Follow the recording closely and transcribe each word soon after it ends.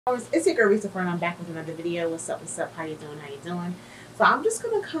It's your girl Reese LaFleur, and I'm back with another video. What's up, how you doing, So I'm just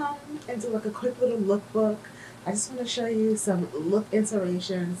going to come and do like a quick little lookbook. I just want to show you some look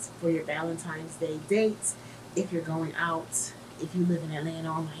inspirations for your Valentine's Day dates. If you're going out, if you live in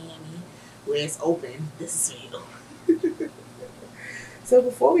Atlanta or Miami, where it's open, this is for you. So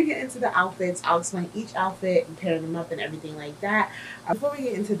before we get into the outfits, I'll explain each outfit and pair them up and everything like that. Before we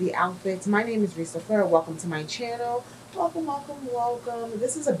get into the outfits, my name is Reese LaFleur. Welcome to my channel. Welcome, welcome, welcome.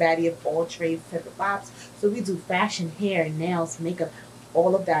 This is a baddie of all trades type of vibes. So we do fashion, hair, nails, makeup,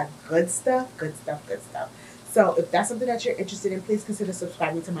 all of that good stuff, good stuff, good stuff. So if that's something that you're interested in, please consider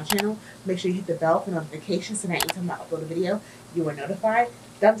subscribing to my channel. Make sure you hit the bell for notifications so that anytime I upload a video, you are notified.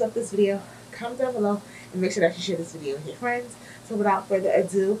 Thumbs up this video, comment down below, and make sure that you share this video with your friends. So without further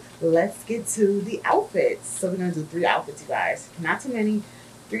ado, let's get to the outfits. So we're going to do 3 outfits, you guys. Not too many.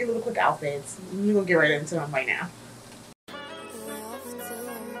 3 little quick outfits. We're going to get right into them right now.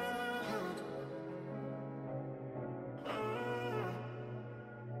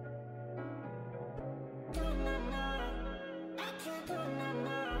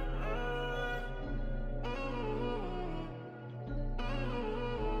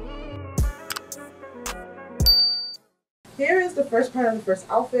 Here is the first part of the first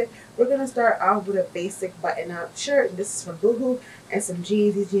outfit. We're going to start off with a basic button-up shirt. This is from Boohoo, and some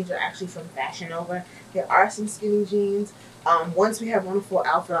jeans. These jeans are actually from Fashion Nova. There are some skinny jeans. Once we have on a full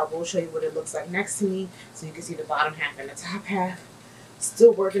outfit, I will show you what it looks like next to me, so you can see the bottom half and the top half.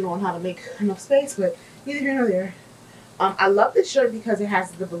 Still working on how to make enough space, but neither here nor there. I love this shirt because it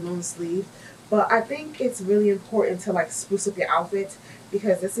has the balloon sleeve, but I think it's really important to like spruce up your outfits,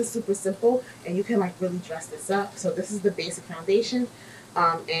 because this is super simple and you can like really dress this up. So this is the basic foundation,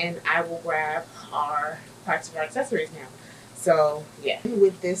 and I will grab our parts of our accessories now. So yeah,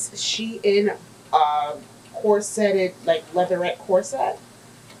 with this Shein corseted, like leatherette corset,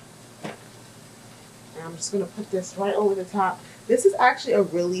 and I'm just gonna put this right over the top. This is actually a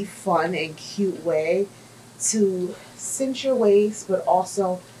really fun and cute way to cinch your waist, but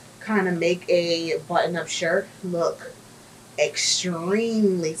also kind of make a button-up shirt look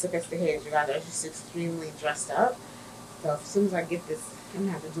extremely sophisticated. You guys are just extremely dressed up. So as soon as I get this, I'm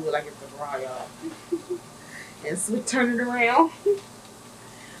gonna have to do it like it's a bra, y'all. And so we turn it around.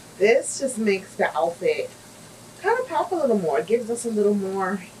 This just makes the outfit kind of pop a little more. It gives us a little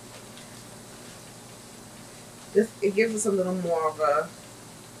more. It gives us a little more of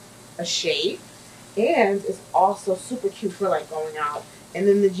a shape, and it's also super cute for like going out. And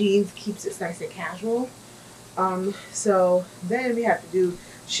then the jeans keeps it nice and casual. So then we have to do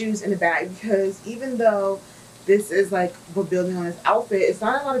shoes in the bag, because even though this is like we're building on this outfit, it's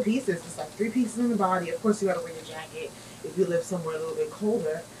not a lot of pieces. It's like 3 pieces in the body. Of course, you gotta wear your jacket if you live somewhere a little bit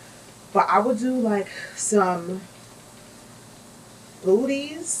colder. But I would do like some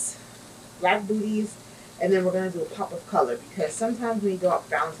booties, black booties, and then we're gonna do a pop of color, because sometimes when you go out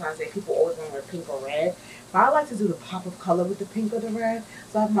Valentine's Day, people always want to wear pink or red. But I like to do the pop of color with the pink or the red.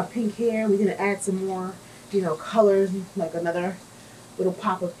 So I have my pink hair. We're gonna add some more, you know, colors, like another little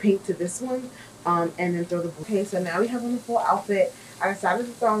pop of pink to this one, and then throw the blue. Okay, so now we have on the full outfit. I decided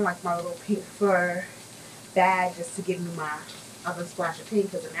to throw on like my little pink fur bag just to give me my other splash of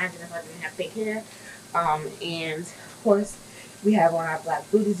pink, because imagine if I didn't have pink hair. And of course we have on our black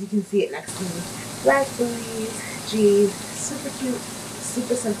booties. You can see it next to me. Black booties, jeans, super cute,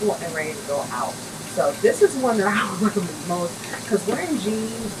 super simple, and ready to go out. So this is one that I would recommend most, because wearing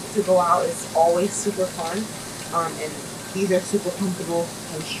jeans to go out is always super fun, and these are super comfortable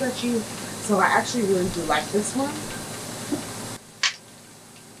and stretchy. So I actually really do like this one.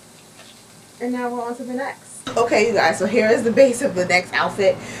 And now we're on to the next. Okay, you guys, so here is the base of the next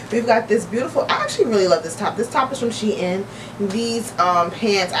outfit. We've got this beautiful, I actually really love this top. This top is from Shein. These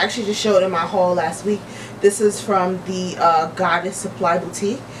pants, I actually just showed in my haul last week. This is from the Goddess Supply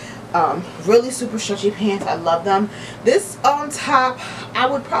Boutique. Really super stretchy pants. I love them. This top I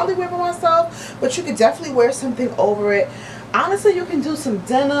would probably wear by myself, but you could definitely wear something over it. Honestly, you can do some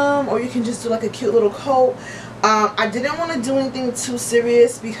denim, or you can just do like a cute little coat. I didn't want to do anything too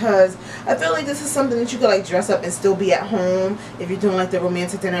serious, because I feel like this is something that you could like dress up and still be at home if you're doing like the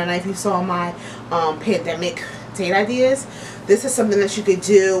romantic dinner night. If you saw my pandemic date ideas, this is something that you could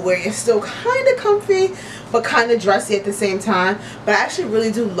do where you're still kind of comfy but kind of dressy at the same time. But I actually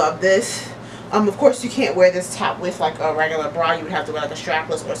really do love this. Of course, you can't wear this top with like a regular bra. You would have to wear like a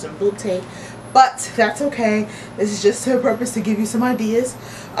strapless or some boob tape, but that's okay. This is just to a purpose to give you some ideas.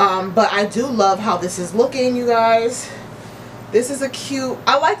 But I do love how this is looking, you guys. This is a cute,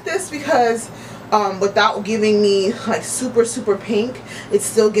 I like this because without giving me like super pink, it's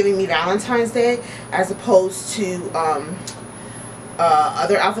still giving me Valentine's Day, as opposed to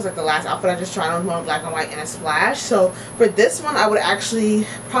other outfits, like the last outfit I just tried on, more black and white and a splash. So for this one I would actually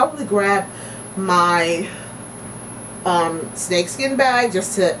probably grab my snakeskin bag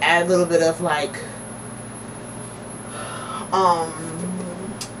just to add a little bit of like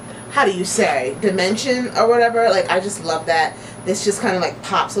how do you say, dimension or whatever. Like I just love that this just kind of like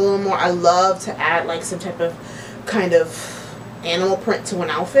pops a little more. I love to add like some type of kind of animal print to an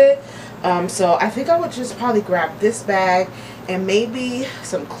outfit. So I think I would just probably grab this bag and maybe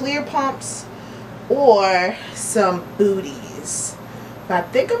some clear pumps or some booties. But I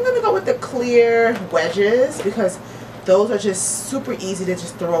think I'm gonna go with the clear wedges because those are just super easy to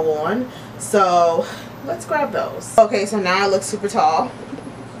just throw on. So let's grab those. Okay, so now I look super tall.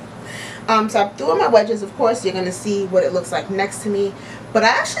 So I'm doing my wedges. Of course you're gonna see what it looks like next to me, but I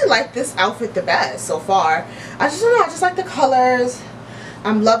actually like this outfit the best so far. I just don't know, I just like the colors.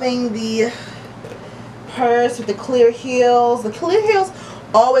 I'm loving the purse with the clear heels. The clear heels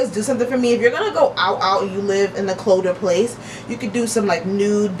always do something for me. If you're gonna go out and you live in the clothed place, you could do some like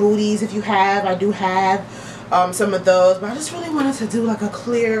nude booties if you have. I do have some of those, but I just really wanted to do like a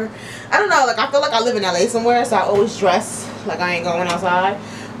clear, I don't know, like I feel like I live in LA somewhere, so I always dress like I ain't going outside.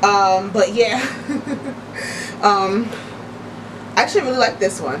 But yeah. I actually really like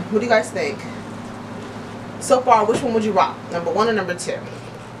this one. What do you guys think? So far, which one would you rock? Number 1 or number 2?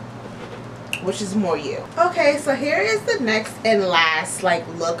 Which is more you? Okay, so here is the next and last like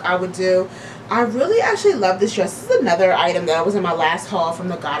look I would do. I really actually love this dress. This is another item that was in my last haul from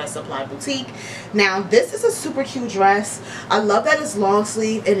the Goddess Supply Boutique. Now this is a super cute dress. I love that it's long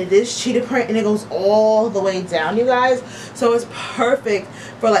sleeve and it is cheetah print and it goes all the way down, you guys. So it's perfect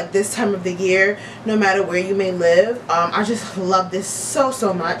for like this time of the year, no matter where you may live. I just love this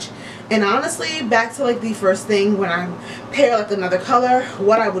so much. And honestly, back to like the first thing, when I pair like another color,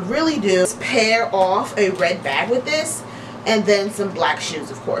 what I would really do is pair off a red bag with this and then some black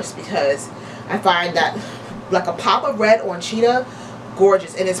shoes, of course, because I find that like a pop of red on cheetah,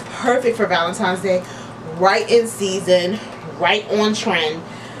 gorgeous, and it's perfect for Valentine's Day, right in season, right on trend.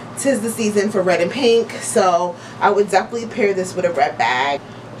 'Tis the season for red and pink, so I would definitely pair this with a red bag.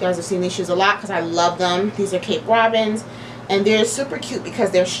 You guys have seen these shoes a lot because I love them. These are Cape Robbins, and they're super cute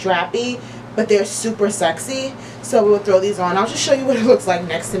because they're strappy, but they're super sexy. So we'll throw these on. I'll just show you what it looks like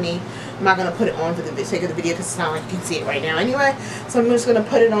next to me. I'm not going to put it on for the sake of the video because it's not like you can see it right now anyway. So I'm just going to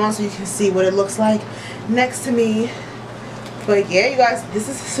put it on so you can see what it looks like next to me. But yeah, you guys, this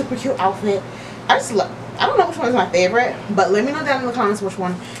is a super cute outfit. I just love, I don't know which one is my favorite, but let me know down in the comments which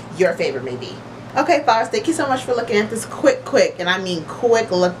one your favorite may be. Okay, guys, thank you so much for looking at this quick, and I mean quick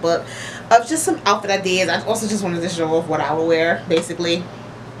lookbook of just some outfit ideas. I also just wanted to show off what I will wear, basically.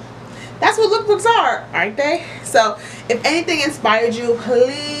 That's what lookbooks are, aren't they? So if anything inspired you,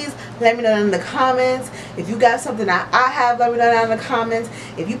 please let me know down in the comments. If you got something that I have, let me know down in the comments.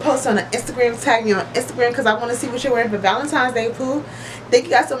 If you post on an Instagram, tag me on Instagram because I want to see what you're wearing for Valentine's Day, Pooh. Thank you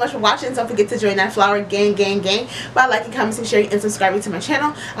guys so much for watching. Don't forget to join that flower gang by liking, commenting, sharing, and subscribing to my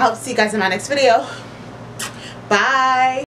channel. I hope to see you guys in my next video. Bye.